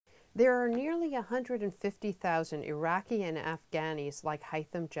There are nearly 150,000 Iraqi and Afghanis like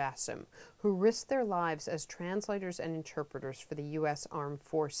Haitham Jassim, who risk their lives as translators and interpreters for the U.S. Armed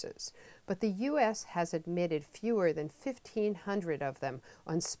Forces. But the U.S. has admitted fewer than 1,500 of them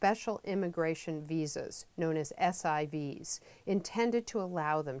on special immigration visas, known as SIVs, intended to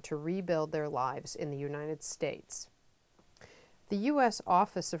allow them to rebuild their lives in the United States. The U.S.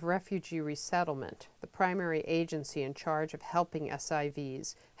 Office of Refugee Resettlement, the primary agency in charge of helping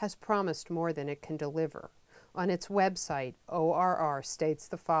SIVs, has promised more than it can deliver. On its website, ORR states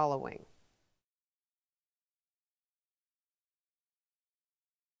the following: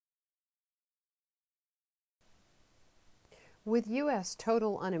 with U.S.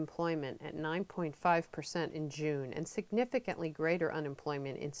 total unemployment at 9.5% in June and significantly greater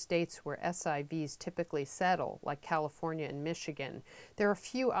unemployment in states where SIVs typically settle, like California and Michigan, there are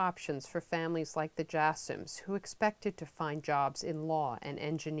few options for families like the Jassims who expected to find jobs in law and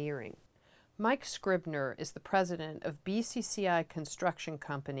engineering. Mike Scribner is the president of BCCI Construction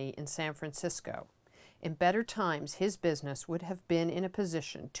Company in San Francisco. In better times, his business would have been in a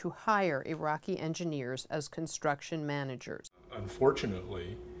position to hire Iraqi engineers as construction managers.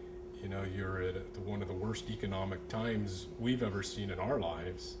 Unfortunately, you're at one of the worst economic times we've ever seen in our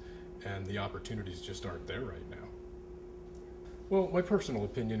lives, and the opportunities just aren't there right now. Well, my personal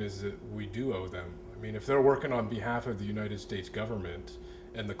opinion is that we do owe them. I mean, if they're working on behalf of the United States government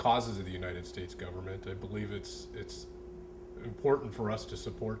and the causes of the United States government, I believe it's important for us to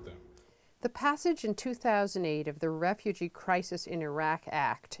support them. The passage in 2008 of the Refugee Crisis in Iraq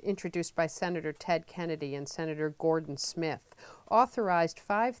Act, introduced by Senator Ted Kennedy and Senator Gordon Smith, authorized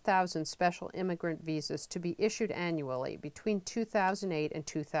 5,000 special immigrant visas to be issued annually between 2008 and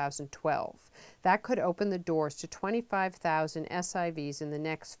 2012. That could open the doors to 25,000 SIVs in the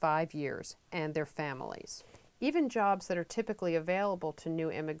next 5 years and their families. Even jobs that are typically available to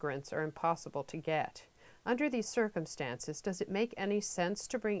new immigrants are impossible to get. Under these circumstances, does it make any sense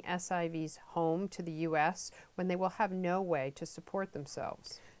to bring SIVs home to the U.S. when they will have no way to support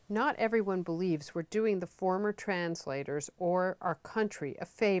themselves? Not everyone believes we're doing the former translators or our country a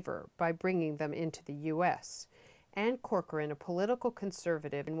favor by bringing them into the U.S. Ann Corcoran, a political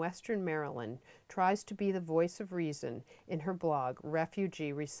conservative in Western Maryland, tries to be the voice of reason in her blog,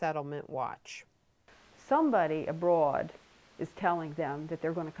 Refugee Resettlement Watch. Somebody abroad is telling them that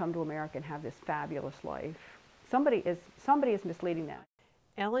they're going to come to America and have this fabulous life. Somebody is misleading them.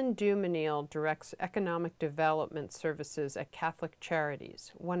 Ellen Dumeniel directs economic development services at Catholic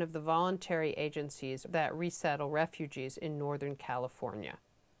Charities, one of the voluntary agencies that resettle refugees in Northern California.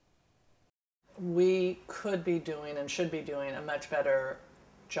 We could be doing and should be doing a much better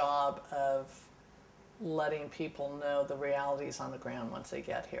job of letting people know the realities on the ground once they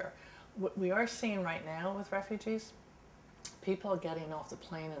get here. What we are seeing right now with refugees, people are getting off the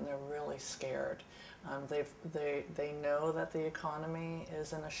plane and they're really scared. They know that the economy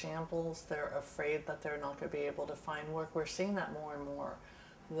is in a shambles. They're afraid that they're not going to be able to find work. We're seeing that more and more.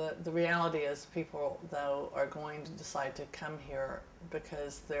 The reality is people, though, are going to decide to come here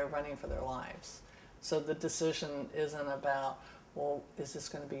because they're running for their lives. So the decision isn't about, well, is this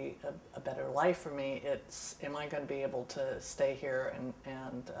going to be a better life for me? It's, am I going to be able to stay here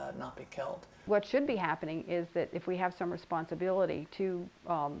and not be killed? What should be happening is that if we have some responsibility to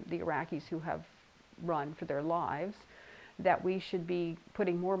the Iraqis who have run for their lives, that we should be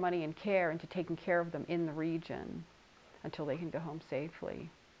putting more money and care into taking care of them in the region until they can go home safely.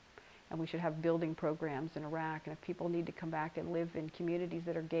 And we should have building programs in Iraq, and if people need to come back and live in communities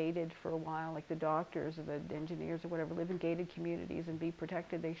that are gated for a while, like the doctors or the engineers or whatever, live in gated communities and be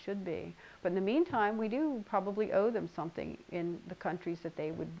protected, they should be. But in the meantime, we do probably owe them something in the countries that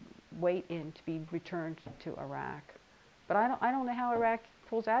they would wait in to be returned to Iraq. But I don't know how Iraq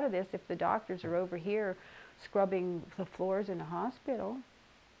pulls out of this if the doctors are over here scrubbing the floors in a hospital.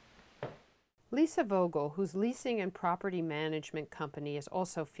 Lisa Vogel, whose leasing and property management company is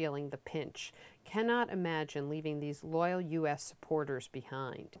also feeling the pinch, cannot imagine leaving these loyal U.S. supporters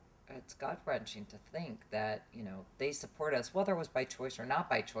behind. It's gut-wrenching to think that, they support us, whether it was by choice or not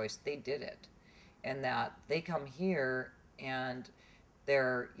by choice, they did it. And that they come here and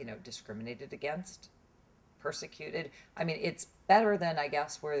they're, discriminated against, persecuted. I mean, it's better than, I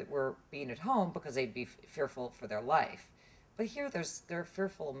guess, we're being at home because they'd be fearful for their life. But here, they're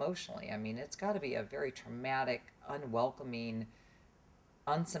fearful emotionally. I mean, it's got to be a very traumatic, unwelcoming,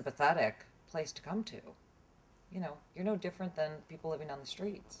 unsympathetic place to come to. You're no different than people living on the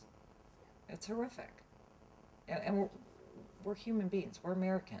streets. It's horrific. And we're human beings. We're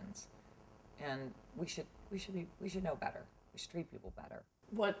Americans, and we should know better. We should treat people better.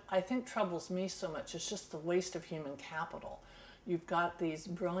 What I think troubles me so much is just the waste of human capital. You've got these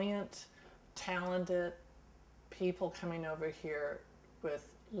brilliant, talented people coming over here with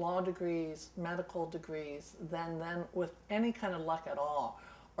law degrees, medical degrees, then with any kind of luck at all,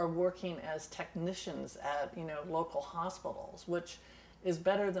 are working as technicians at, you know, local hospitals, which is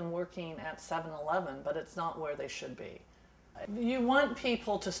better than working at 7-Eleven, but it's not where they should be. You want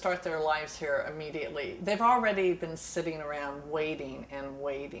people to start their lives here immediately. They've already been sitting around waiting and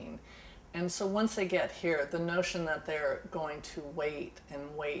waiting. And so once they get here, the notion that they're going to wait and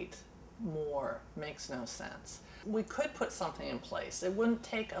wait more makes no sense. We could put something in place. It wouldn't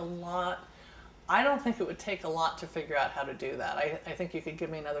take a lot. I don't think it would take a lot to figure out how to do that. I think you could give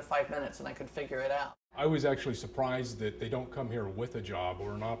me another 5 minutes and I could figure it out. I was actually surprised that they don't come here with a job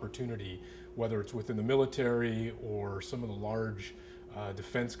or an opportunity, whether it's within the military or some of the large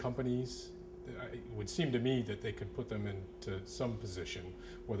defense companies. It would seem to me that they could put them into some position,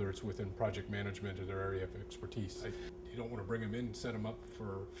 whether it's within project management or their area of expertise. You don't want to bring them in and set them up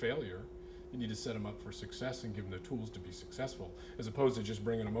for failure. You need to set them up for success and give them the tools to be successful, as opposed to just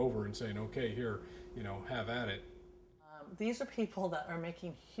bringing them over and saying, okay, here, you know, have at it. These are people that are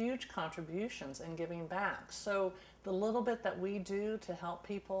making huge contributions and giving back. So the little bit that we do to help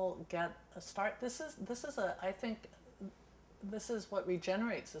people get a start, I think this is what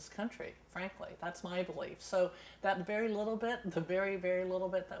regenerates this country, frankly. That's my belief. So that very little bit, the very, very little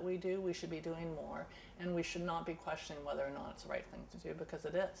bit that we do, we should be doing more. And we should not be questioning whether or not it's the right thing to do, because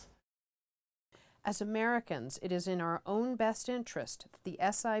it is. As Americans, it is in our own best interest that the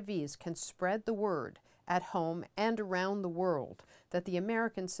SIVs can spread the word at home and around the world that the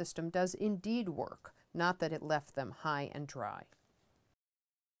American system does indeed work, not that it left them high and dry.